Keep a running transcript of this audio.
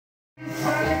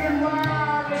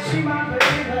She my baby.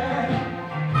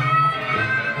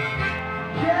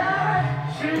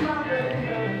 Yeah, she my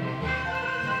baby.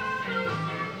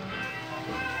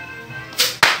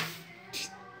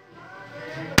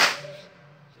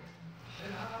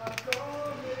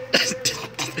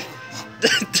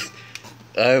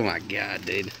 Oh my god,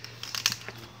 dude.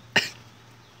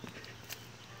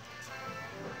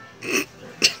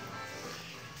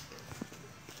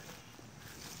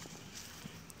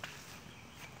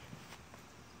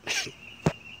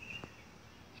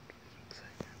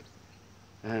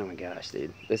 Oh my gosh,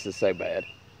 dude. This is so bad.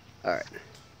 Alright.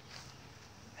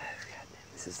 Oh,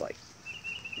 this is like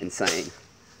insane.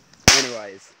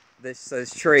 Anyways,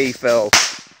 this tree fell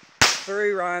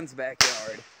through Ryan's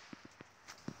backyard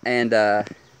and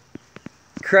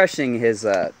crushing his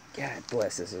God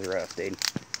bless, this is rough, dude.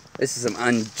 This is some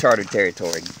uncharted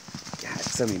territory. God,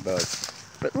 so many bugs.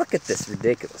 But look at this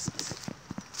ridiculousness.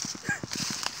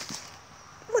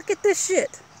 Look at this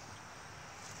shit.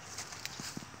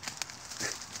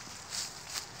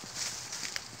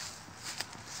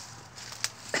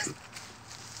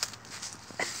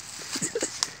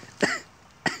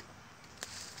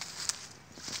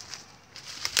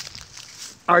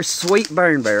 Our sweet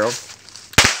burn barrel.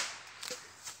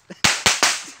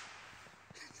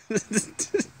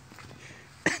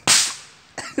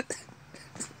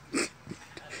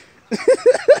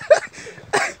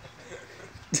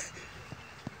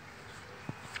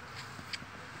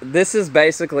 This is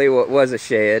basically what was a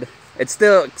shed. It's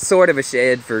still sort of a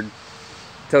shed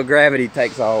till gravity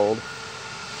takes a hold.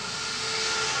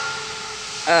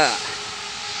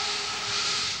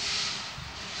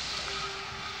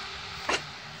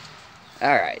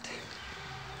 Alright.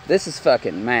 This is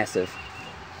fucking massive.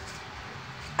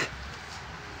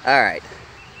 Alright.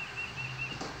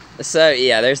 So,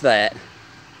 yeah, there's that.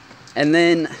 And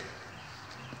then...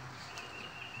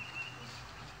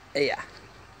 yeah.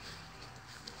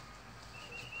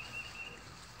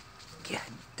 God,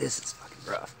 this is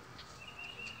fucking rough.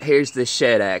 Here's the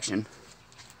shed action.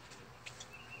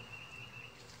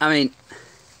 I mean...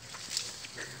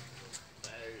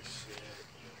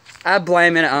 I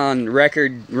blame it on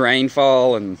record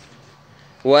rainfall and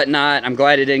whatnot. I'm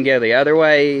glad it didn't go the other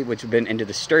way, which would have been into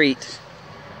the street.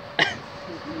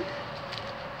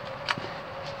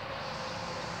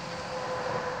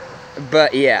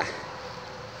 But yeah,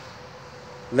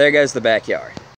 there goes the backyard.